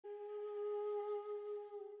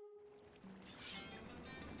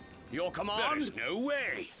Your command? There's no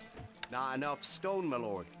way. Not enough stone, my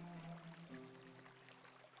lord.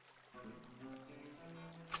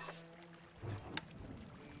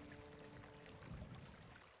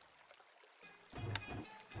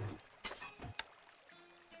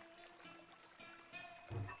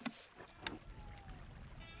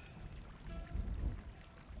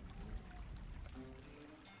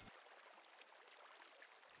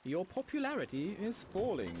 Your popularity is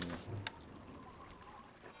falling.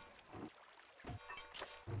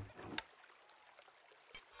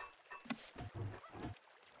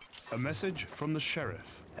 A message from the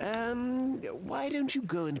sheriff. Why don't you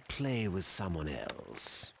go and play with someone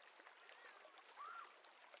else?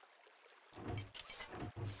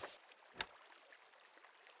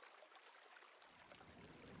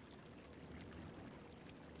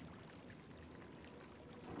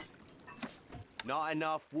 Not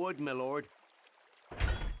enough wood, my lord.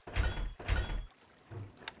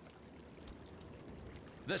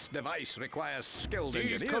 This device requires skilled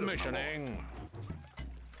engineers. Decommissioning.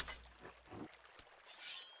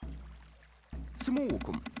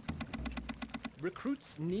 Smokum.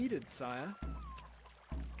 Recruits needed, sire.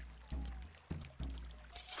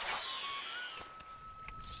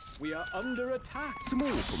 We are under attack.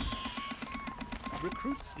 Smokum.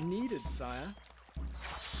 Recruits needed, sire.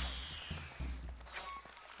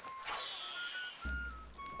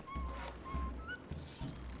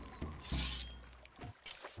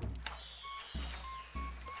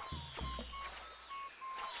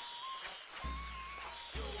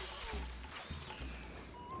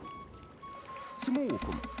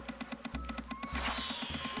 Smokum.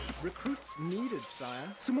 Recruits needed,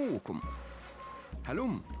 sire. Smokum.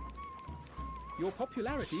 Halum. Your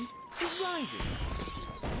popularity is rising.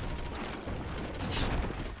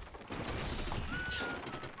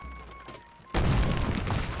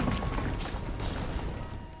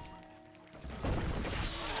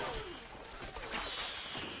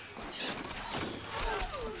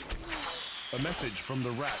 A message from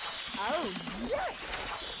the rat. Oh, yes!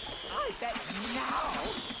 I bet now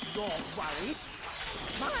you're worried.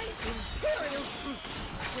 My Imperial troops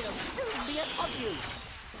will soon be upon you.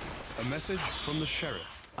 A message from the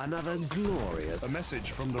sheriff. Another glorious. A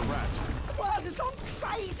message from the rat. The world has gone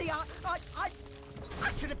crazy. I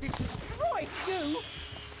should have destroyed you.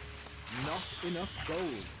 Not enough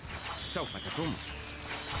gold. Sofakatum.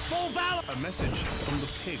 Full valor! A message from the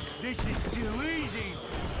pig. This is too easy.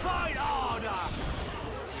 Fight harder!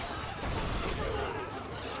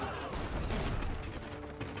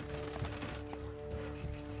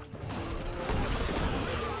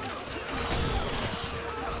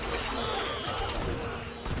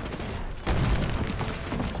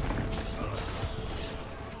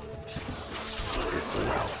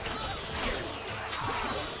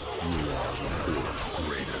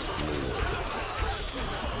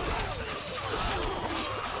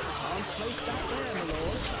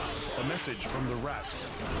 A message from the rat.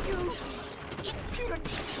 You impudent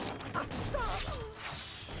upstart.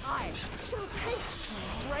 I shall take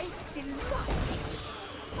great delight in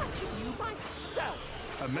scratching you myself.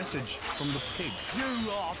 A message from the pig.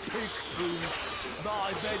 You are pig food.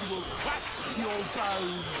 My men will crack your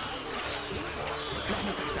bones.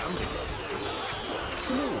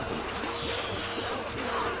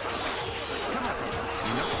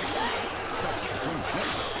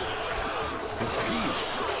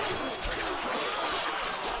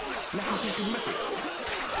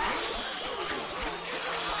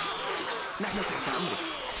 نحن تحت أمرك.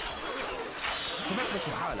 سنترك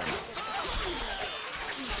حالا.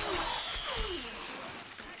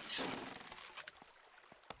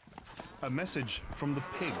 A message from the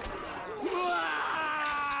pig.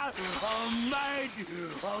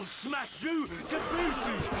 I'll smash you to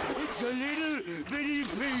pieces into little bitty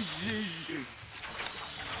pieces.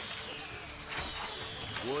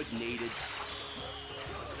 Wood needed.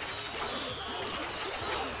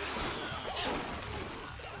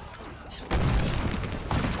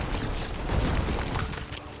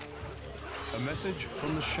 A message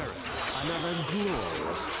from the sheriff. Another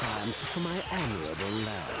glorious triumph for my admirable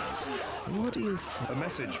lads. What do you think? A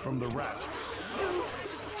message from the rat.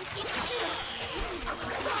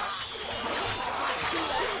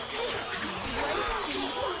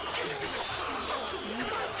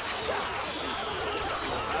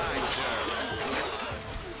 Aye, sir.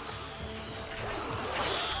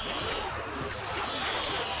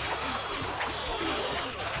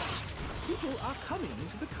 People are coming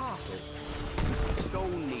to the castle.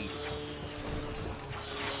 Stone needed.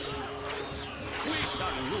 We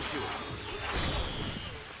salute you.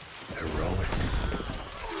 Heroic.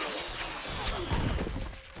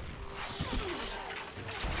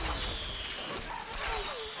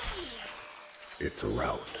 It's a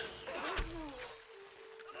rout.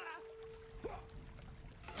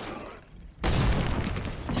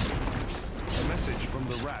 A message from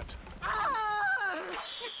the rat. Ah!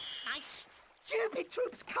 My stupid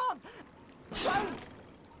troops won't,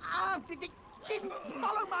 didn't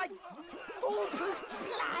follow my foolproof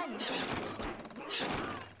plan.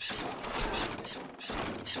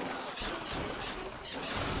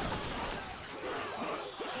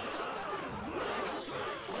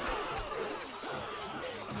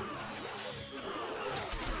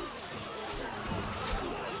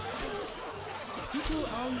 People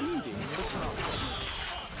are leaving the castle.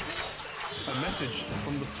 A message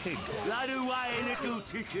from the pig. Run away, little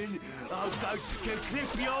chicken. I'm going to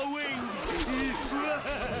clip your wings.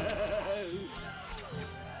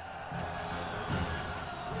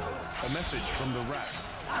 A message from the rat.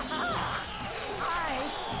 I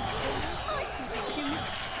enlightened you.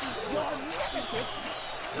 Your nemesis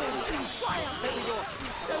will soon triumph over your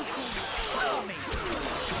so-called army.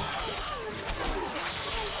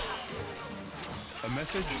 A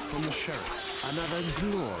message from the sheriff. Another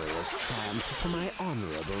glorious triumph for my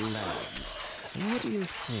honorable lads. What do you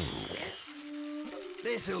think?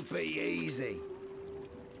 This'll be easy.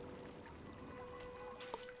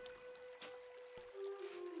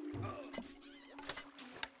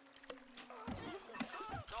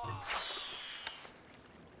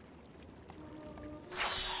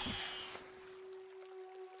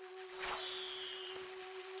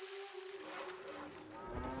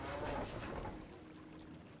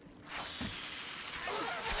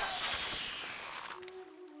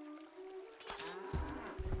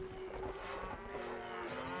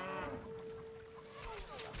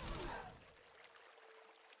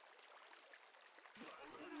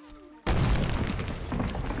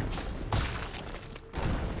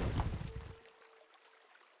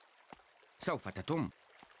 سوف تتم.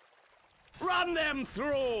 Run them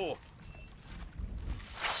through.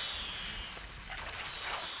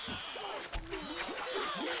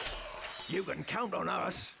 You can count on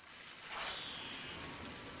us.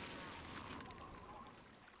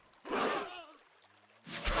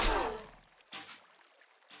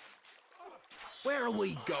 Where are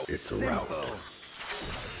we going? It's a Simple. rout.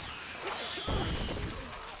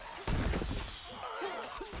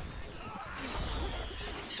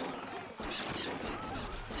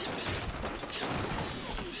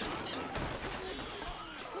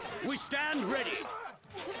 We stand ready.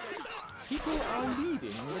 People are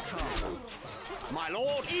leaving the castle. My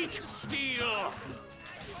lord, eat steel.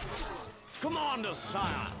 Commander,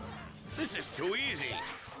 sire. This is too easy.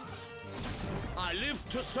 I live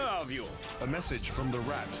to serve you. A message from the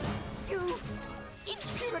rat. You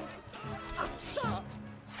impudent upstart!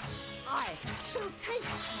 I shall take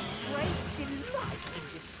great delight in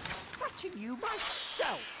dispatching you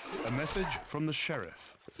myself. A message from the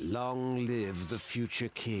sheriff. Long live the future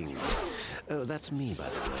king. Oh, that's me, by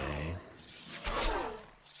the way.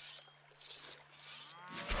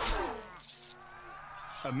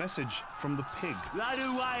 A message from the pig. Run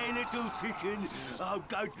away, little chicken. I'm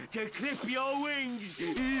going to clip your wings.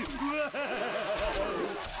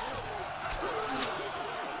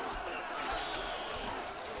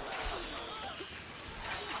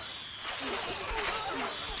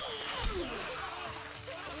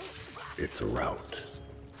 It's a rout.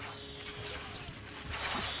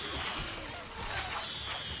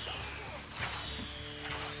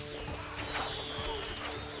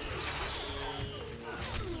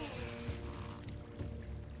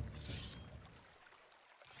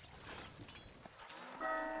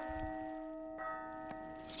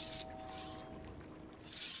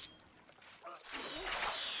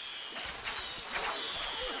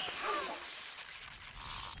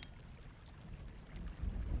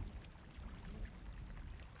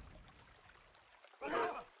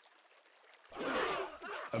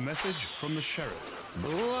 A message from the sheriff.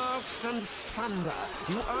 Blast and thunder!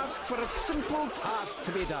 You ask for a simple task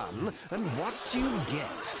to be done, and what do you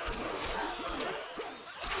get?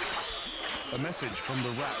 A message from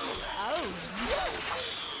the rat. Oh, no!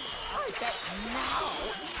 I bet now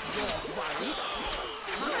you're worried.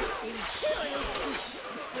 My Imperial troops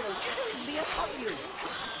will soon be upon you.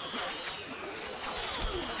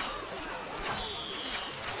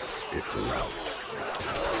 It's a rout.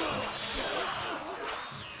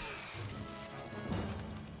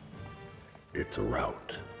 It's a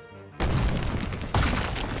rout.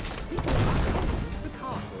 The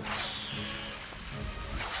castle.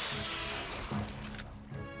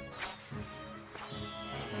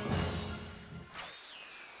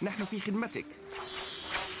 نحن في خدمتك.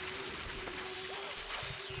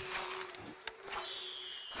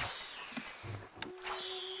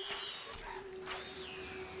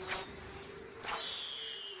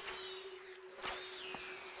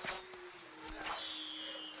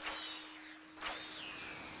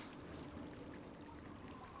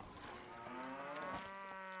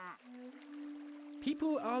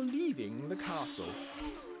 People are leaving the castle.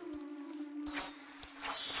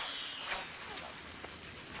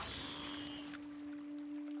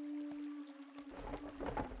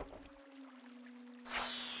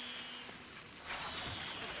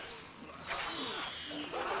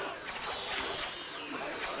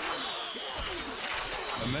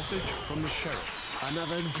 A message from the sheriff.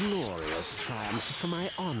 Another glorious triumph for my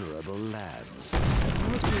honorable lads.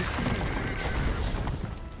 What do you think?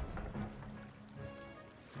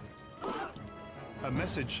 A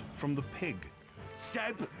message from the pig.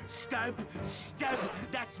 Stamp, stamp, stamp!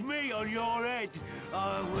 That's me on your head!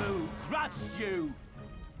 I will crush you!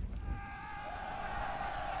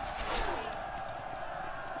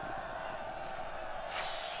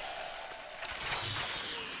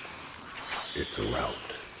 It's a rout.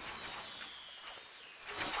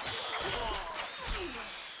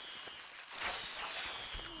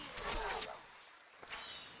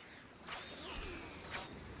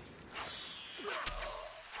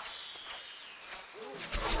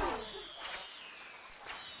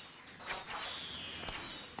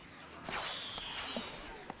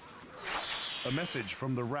 A message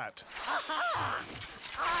from the rat. Aha!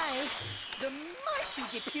 I, the mighty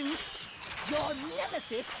Diffuse, your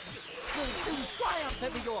nemesis, will soon triumph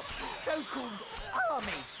over your so-called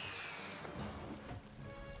army.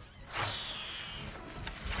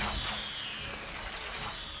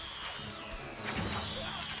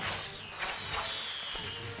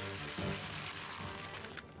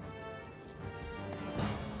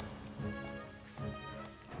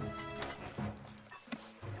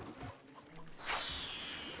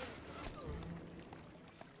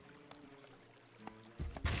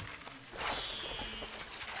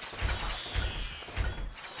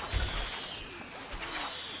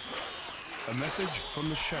 A message from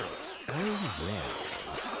the sheriff. Oh, well.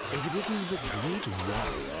 If it isn't the great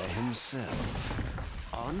warrior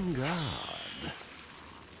himself. On guard.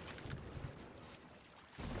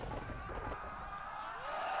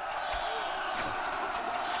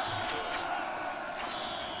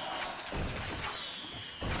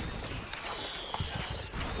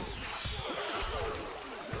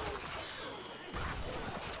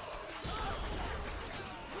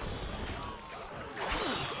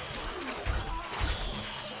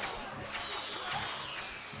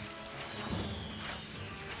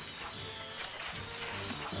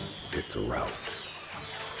 It's a rout.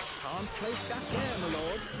 Can't place that there, my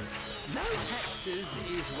lord. No taxes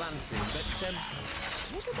is one thing, but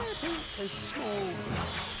what about a small...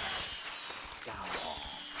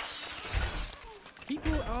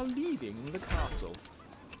 People are leaving the castle.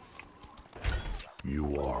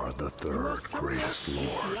 You are the You are third somewhat greatest lord.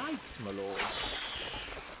 disliked, my lord.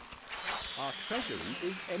 Our treasury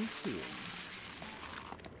is emptying.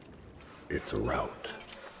 It's a rout.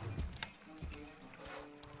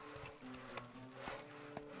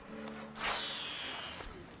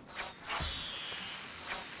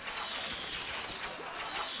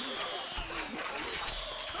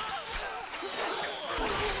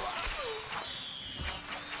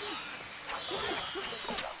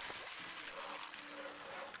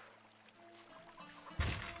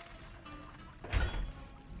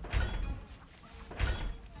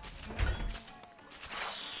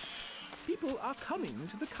 People are coming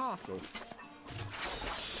to the castle.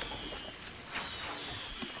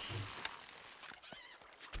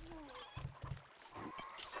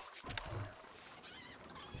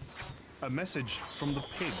 A message from the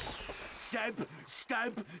pig. Stamp,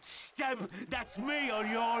 stamp, stamp! That's me on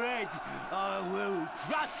your head! I will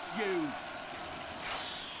crush you!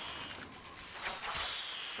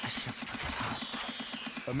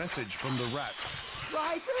 A message from the rat.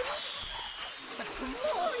 Frightened? The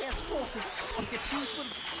glorious forces of Diffuse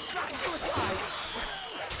will crush you aside.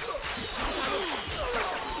 I will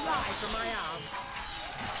push a fly from my arm.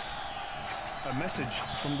 A message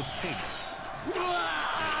from the pig.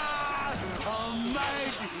 I'm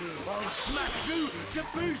mad! I'll smash you to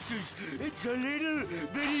pieces into little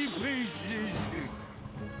bitty pieces!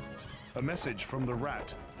 A message from the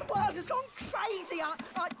rat. The world has gone crazy. I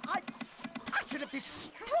should have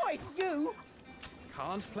destroyed you.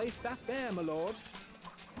 Can't place that there, my lord.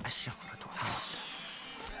 الشفرة عاد.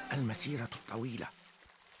 المسيرة طويلة.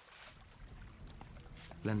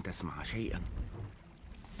 لن تسمع شيئا.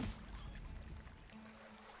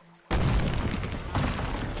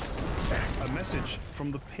 A message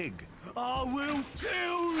from the pig. I will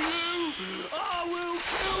kill you! I will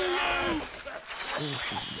kill you!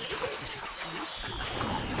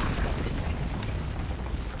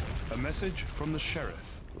 A message from the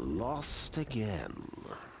sheriff. Lost again.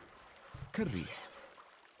 كالريح.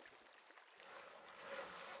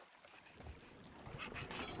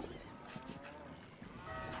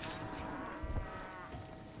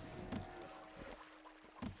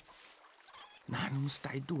 نحن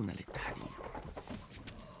مستعدون للتحرير.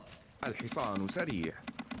 الحصان سريع.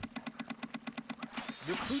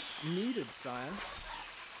 Recruits needed, sire.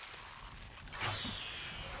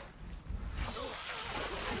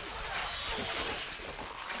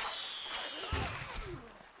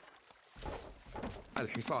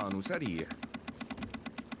 الحصان سريع.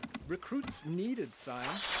 Recruits needed,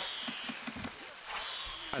 sire.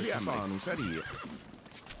 الحصان سريع.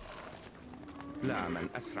 لا من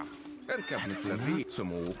أسرع. اركب مثل الريح.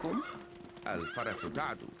 سموكم. الفرس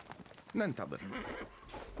تعدو. ننتظر.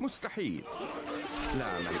 مستحيل.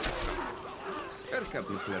 لا من أسرع.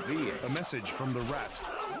 اركب مثل الريح. A message from the rat.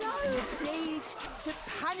 No need to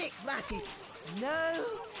panic, Ratty. No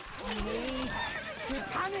need to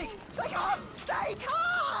panic. Stay calm! Stay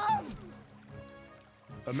calm!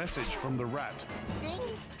 A message from the rat.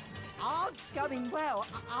 Things are going well,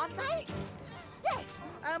 aren't they? Yes,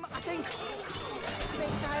 I think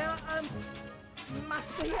they are,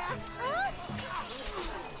 must be,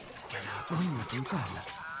 مهمة سهلة.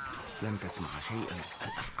 لن تسمع شيئا.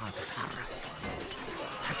 الأفعال تتحرك.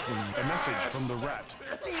 هاتوا A message from the rat.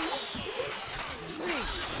 Please.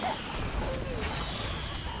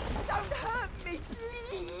 Don't hurt me,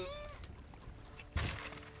 please.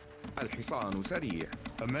 الحصان سريع.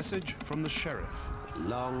 A message from the sheriff.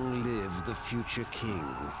 Long live the future king.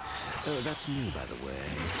 Oh, that's me, by the way.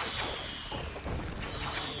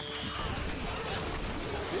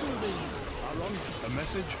 Buildings are on. A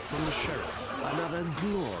message from the sheriff. Another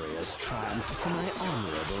glorious triumph for my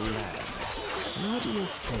honorable lads. What do you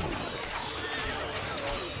think?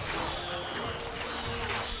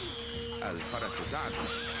 الفرس تعدو.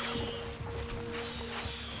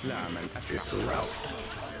 لا من أسرع. It's a rout.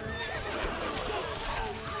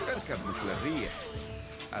 اركب مثل الريح.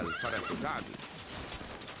 الفرس تعدو.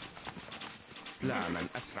 لا من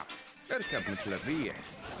أسرع. اركب مثل الريح.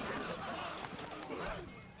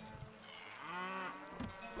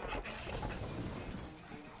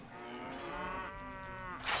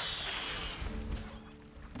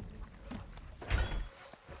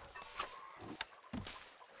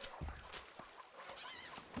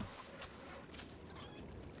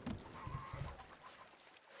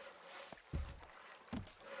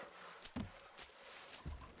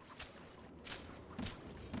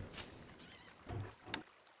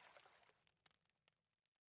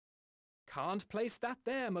 Can't place that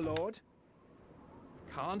there, my lord.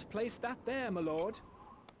 Can't place that there, my lord.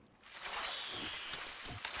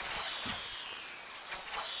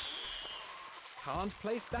 Can't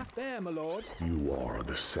place that there, my lord. You are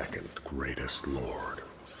the second greatest lord.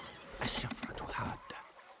 الشفرة حادة.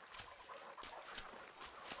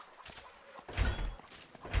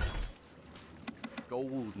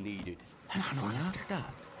 Gold needed. نحن على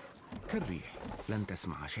استعداد. كالريح. لن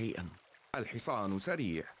تسمع شيئا. الحصان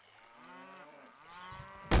سريع.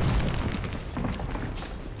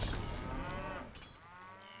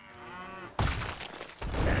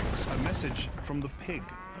 A message from the pig.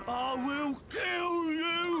 I will kill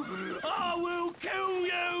you! I will kill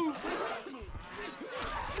you!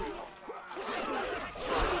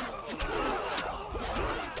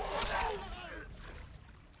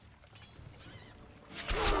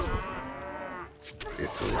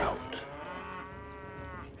 It's a rout.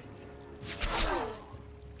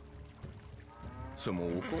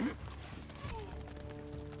 سموكم.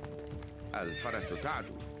 الفرس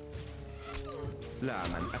تعدو. لا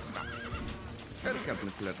من أسرع. اركب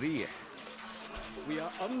مثل الريح. We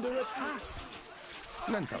are under attack.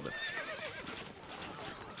 ننتظر.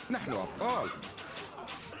 نحن أبطال.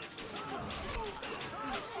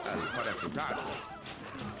 الفرس تعدو.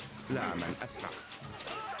 لا من أسرع.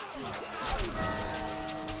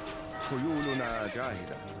 خيولنا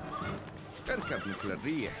جاهزة. اركب مثل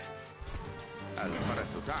الريح.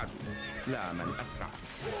 الفرس تعدو. لا من أسرع.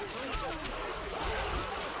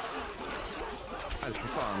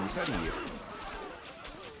 الحصان سريع.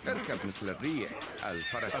 اركب مثل الريح.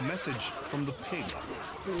 الفرس. A message from the pig.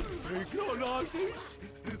 Pig not like this.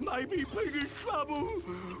 Maybe pig in trouble.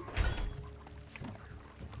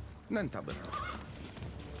 ننتظر.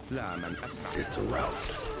 لا من أسرع. It's a rout.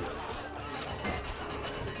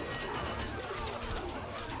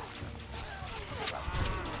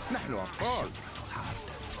 نحن أبطال.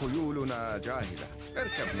 خيولنا جاهزة.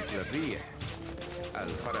 اركب مثل الريح.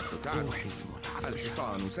 الفرس تعدو.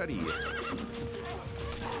 الحصان سريع.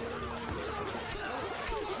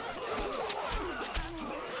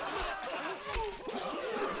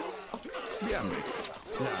 بأمرك.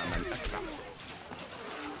 لا من أسرع.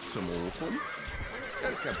 سموكم.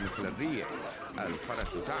 اركب مثل الريح.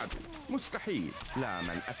 الفرس تعدو. مستحيل. لا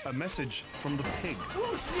من أسرع. A message from the pig.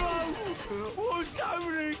 What's wrong? What's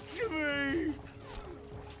happening to me?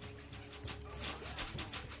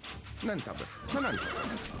 ننتظر. سننتصر.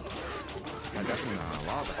 هدفنا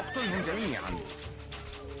واضح. اقتلهم جميعا.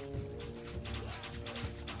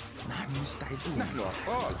 نحن مستعدون. نحن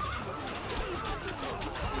أبطال.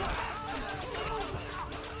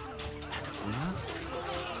 هدفنا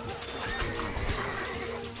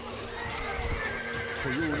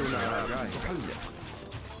خيولنا جاهزة. تحلق.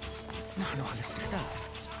 نحن على استعداد.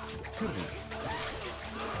 كري.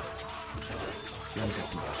 لن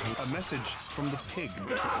تسمع شيء. A message from the pig.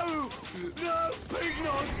 No! No! Pig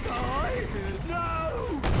not die! No!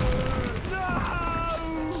 No!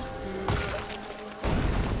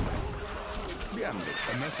 بأمرك.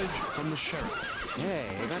 A message from the sheriff. Hey,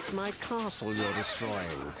 that's my castle you're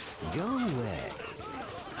destroying. Go away.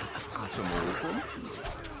 سموكم.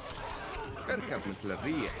 اركب مثل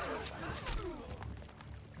الريح.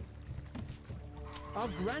 Our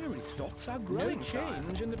granary stocks are growing. No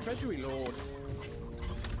change in the treasury, Lord.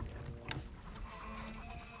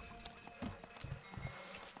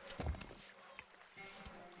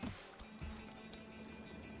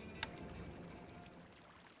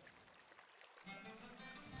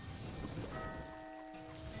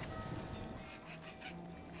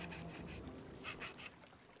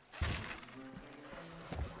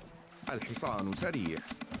 الحصان سريع.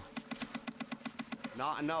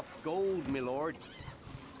 Not enough gold, my lord.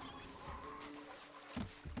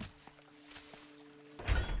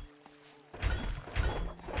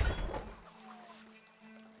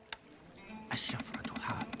 الشفرة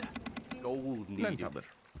حادة. Gold needed. ننتظر.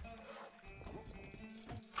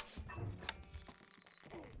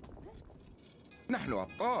 نحن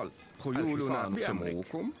أبطال. خيولنا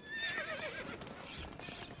سموكم.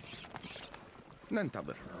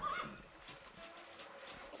 ننتظر.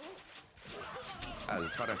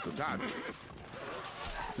 الفرس تعدو.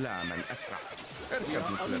 لا من أسرع.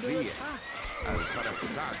 اركب مثل الريح. الفرس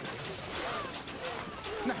تعدو.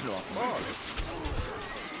 نحن أبطال.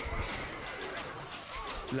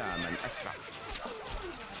 لا من أسرع.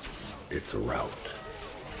 It's a rout.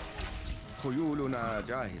 خيولنا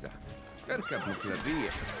جاهزة. اركب مثل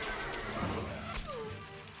الريح.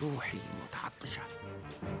 روحي متعطشة.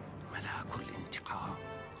 ملاك الانتقام.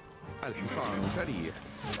 الحصان سريع.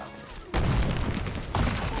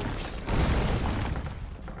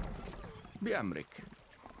 بأمرك.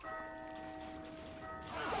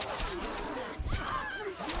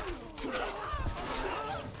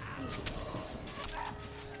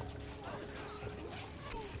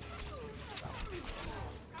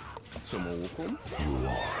 سموكم. You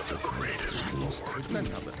are the greatest lord.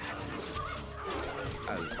 ننتظر. It's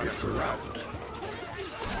الفرس a rout.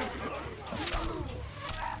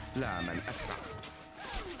 لا من أسرع.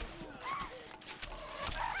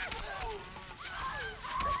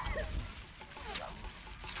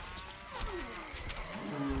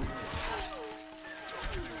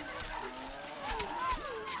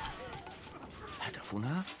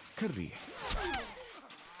 هدفنا كالريح.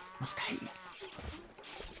 مستحيل.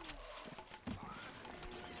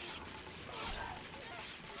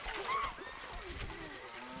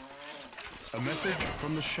 A message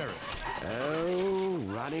from the sheriff. Oh,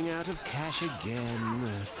 running out of cash again.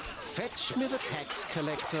 Fetch me the tax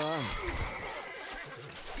collector.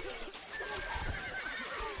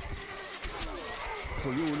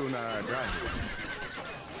 خيولنا جاهزة.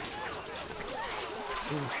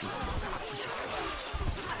 روحي متعطشة.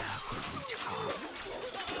 ملاك الانتقام.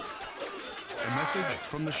 A message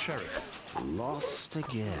from the sheriff. Lost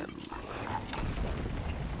again.